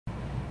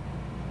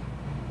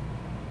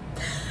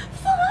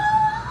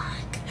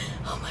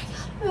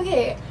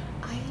Okay,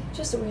 I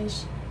just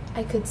wish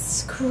I could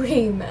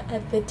scream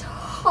at the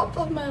top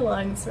of my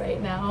lungs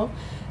right now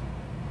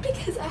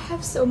because I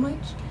have so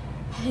much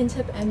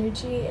pent-up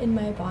energy in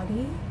my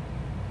body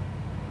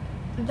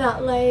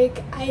that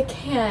like I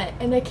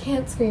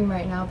can't scream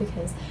right now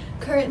because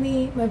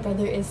currently my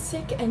brother is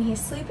sick and he's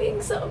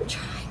sleeping, so I'm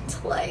trying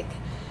to like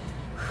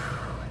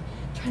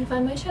trying to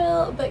find my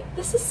chill, but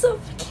this is so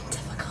freaking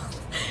difficult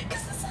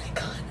because it's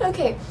iKON.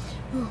 Okay,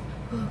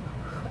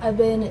 I've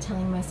been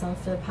telling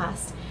myself for the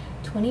past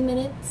 20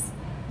 minutes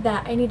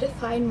that I need to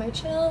find my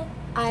chill.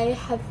 I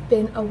have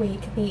been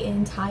awake the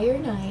entire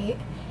night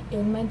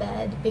in my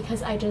bed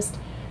because I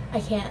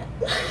can't.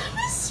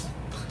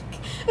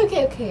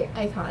 Okay,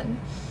 iKON.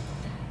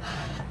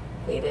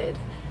 Waited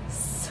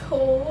so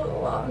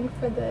long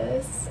for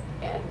this,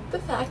 and the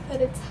fact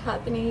that it's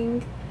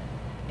happening,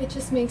 it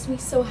just makes me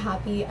so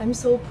happy. I'm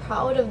so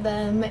proud of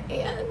them,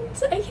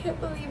 and I can't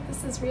believe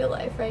this is real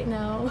life right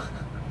now.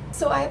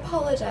 So I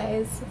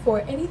apologize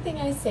for anything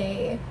I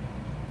say,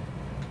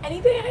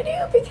 anything I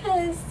do,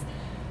 because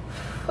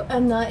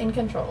I'm not in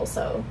control,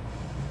 so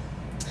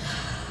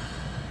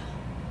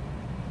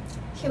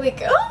here we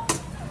go.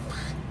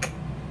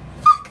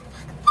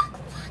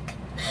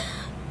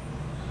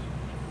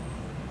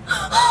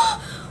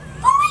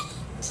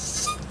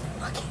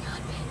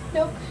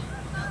 No.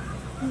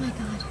 Oh my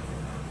god.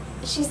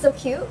 She's so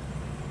cute.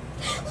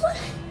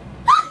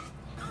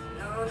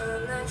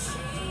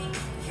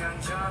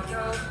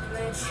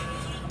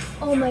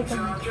 Oh my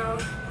god.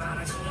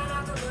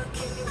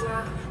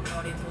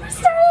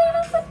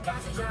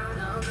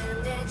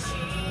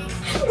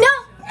 No!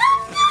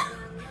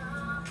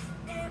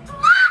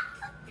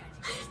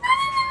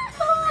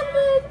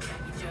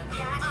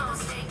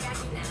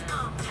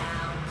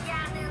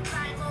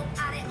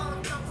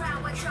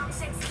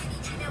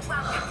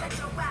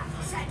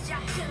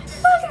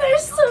 Fuck, they're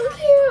so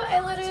cute! I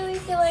literally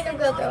feel like I'm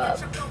gonna throw up.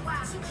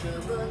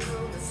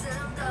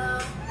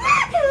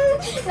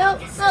 No,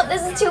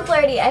 this is too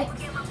flirty.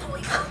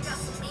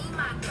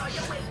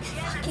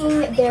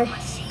 Fucking their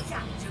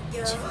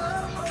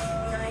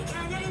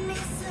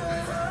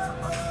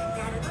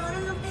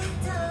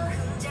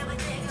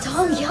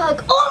Dong yuck.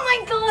 Oh my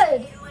god!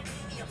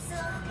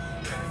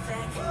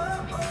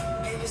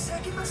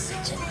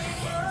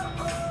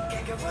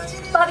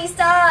 Bobby,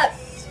 stop!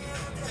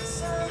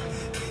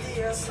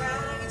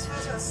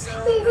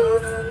 Babies.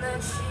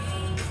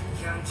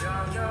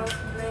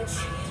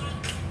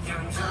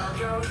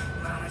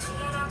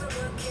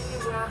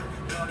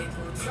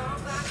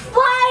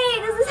 Why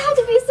does this have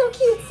to be so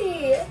cutesy?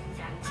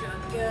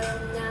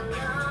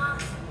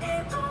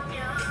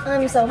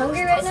 I'm so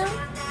hungry right now.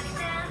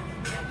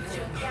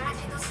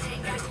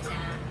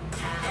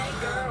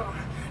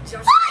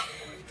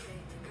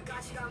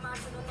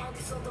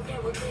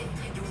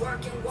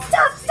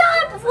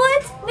 Stop!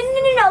 What?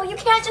 No, you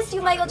can't just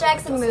do Michael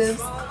Jackson moves.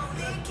 Oh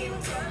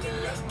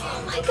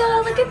my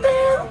god, look at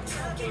them.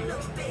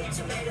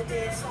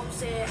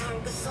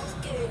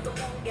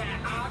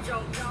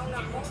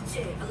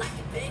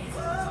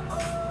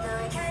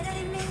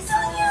 So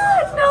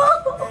cute! No!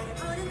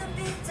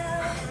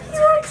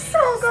 You look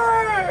so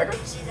good!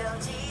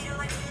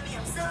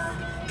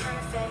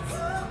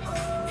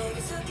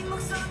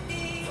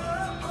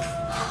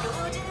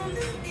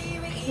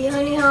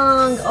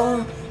 Yeonhyung,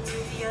 oh.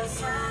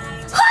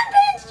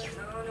 Husband!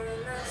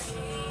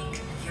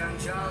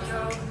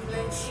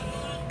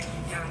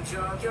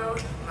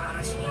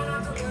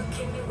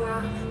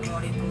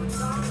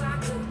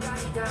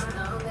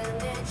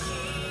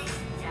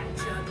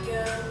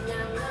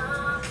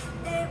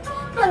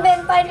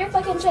 Husband, find your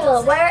fucking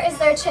chill. Where is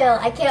their chill?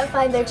 I can't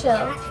find their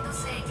chill.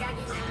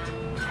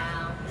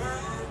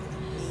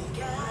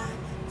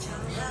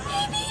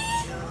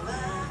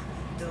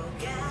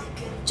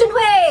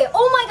 Junhui!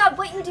 Oh my god,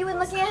 what you doing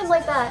looking at him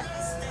like that?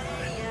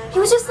 He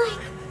was just like...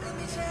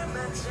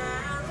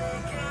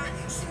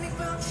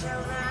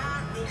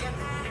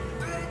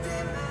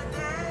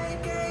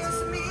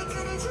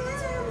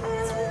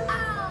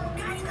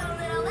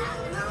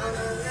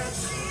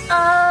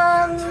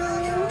 I'm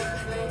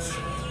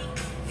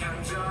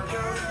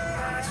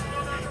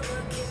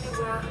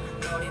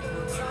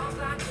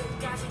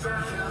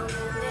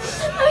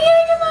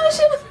getting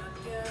emotional.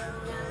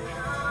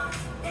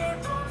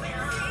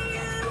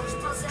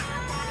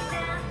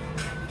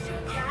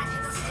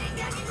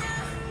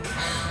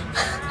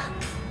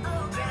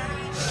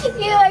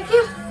 Yeah, I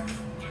can't.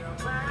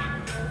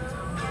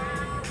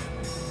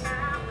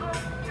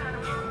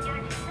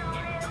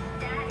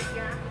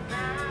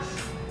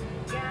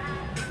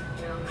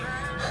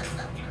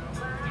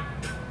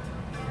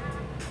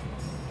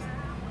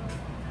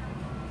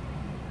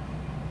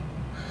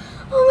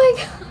 Oh my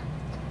god.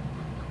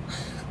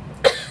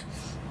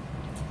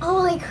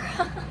 Holy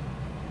crap.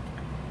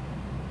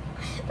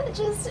 That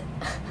just...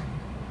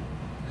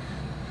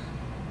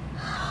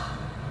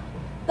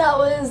 That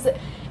was...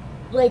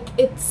 Like,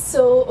 it's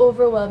so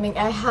overwhelming.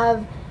 I have...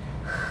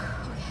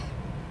 Okay.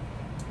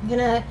 I'm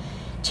gonna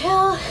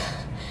chill.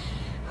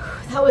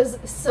 That was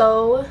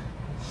so...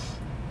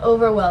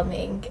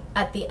 overwhelming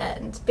at the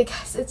end,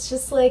 because it's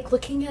just like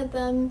looking at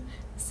them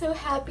so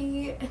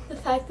happy, and the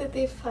fact that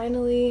they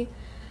finally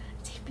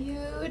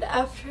debuted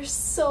after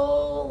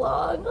so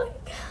long,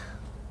 like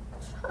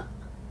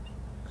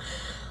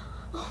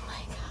oh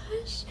my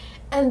gosh.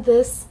 And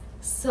this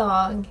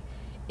song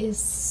is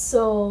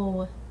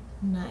so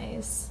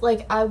nice.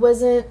 Like, I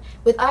wasn't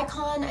with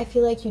iKON, I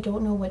feel like you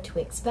don't know what to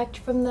expect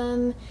from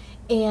them,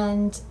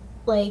 and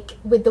like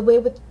with the way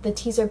with the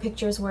teaser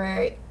pictures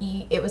where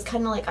it was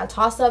kind of like a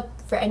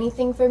toss-up for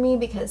anything for me,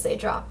 because they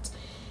dropped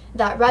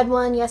that red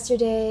one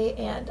yesterday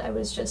and I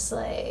was just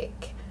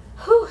like,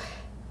 whew,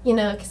 you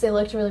know, because they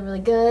looked really, really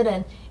good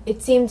and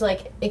it seemed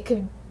like it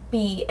could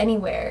be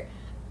anywhere,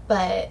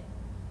 but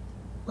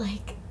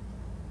like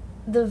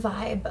the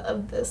vibe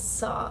of this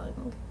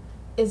song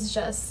is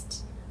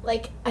just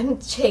like,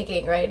 I'm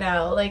shaking right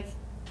now. Like,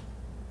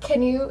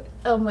 can you,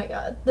 oh my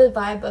god, the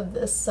vibe of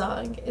this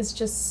song is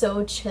just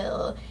so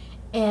chill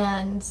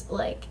and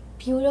like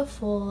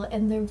beautiful,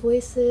 and their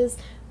voices,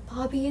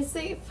 Bobby is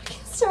like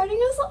fucking starting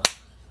us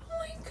off. Oh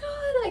my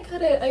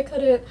god, I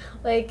couldn't,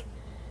 like,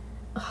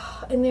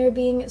 oh, and they're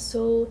being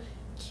so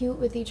cute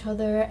with each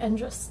other and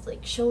just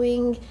like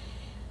showing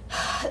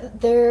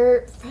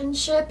their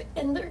friendship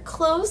and their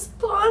close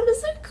bond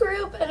as a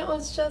group, and it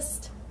was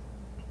just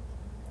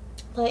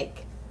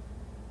like,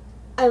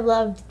 I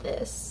loved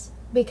this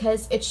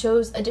because it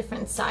shows a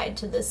different side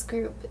to this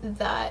group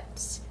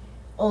that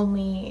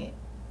only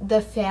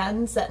the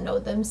fans that know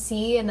them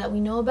see and that we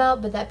know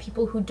about, but that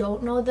people who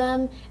don't know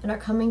them and are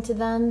coming to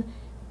them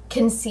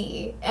can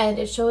see. And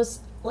it shows,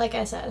 like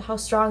I said, how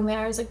strong they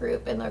are as a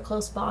group and their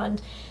close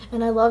bond,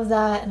 and I love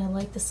that, and I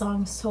like the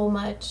song so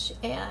much.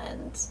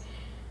 And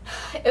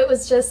it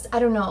was just, I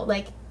don't know,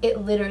 like, it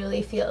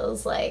literally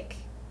feels like,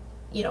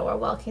 you know, we're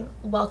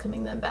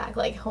welcoming them back,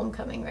 like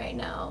homecoming right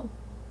now.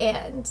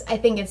 And I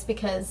think it's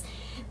because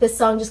this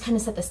song just kind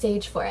of set the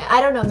stage for it. I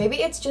don't know, maybe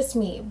it's just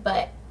me,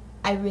 but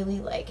I really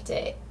liked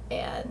it,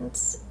 and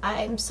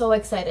I'm so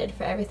excited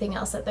for everything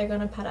else that they're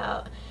gonna put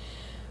out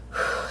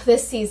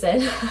this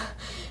season.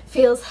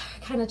 Feels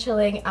kind of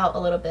chilling out a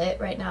little bit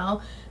right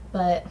now,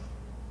 but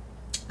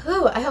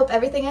whew, I hope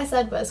everything I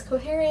said was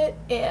coherent,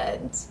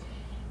 and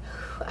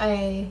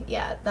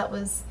yeah, that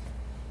was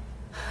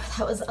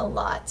a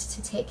lot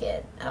to take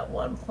in at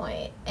one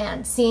point,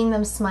 and seeing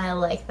them smile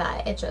like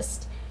that,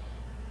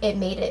 it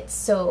made it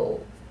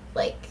so,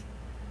 like,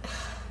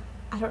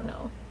 I don't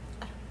know.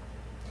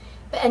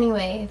 But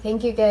anyway,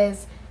 thank you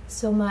guys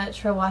so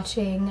much for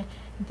watching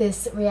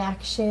this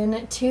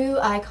reaction to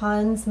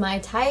iKON's My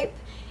Type.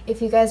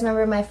 If you guys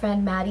remember my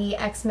friend Maddie,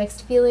 X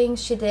Mixed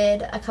Feelings, she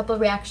did a couple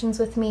reactions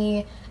with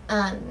me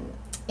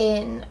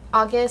in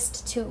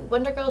August to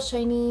Wonder Girl,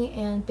 Shiny,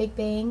 and Big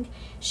Bang.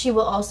 She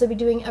will also be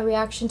doing a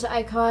reaction to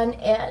iKON,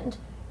 and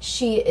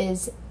she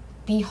is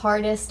the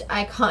hardest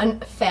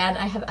iKON fan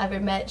I have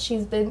ever met.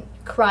 She's been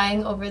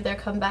crying over their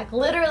comeback,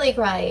 literally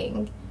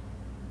crying,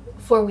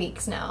 for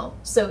weeks now.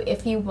 So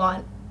if you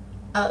want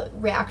a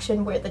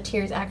reaction where the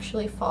tears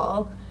actually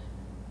fall,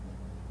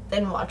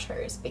 then watch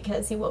hers,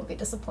 because you won't be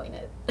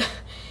disappointed.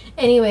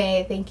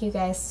 Anyway, thank you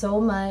guys so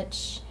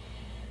much,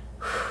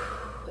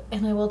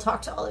 and I will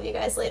talk to all of you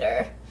guys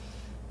later.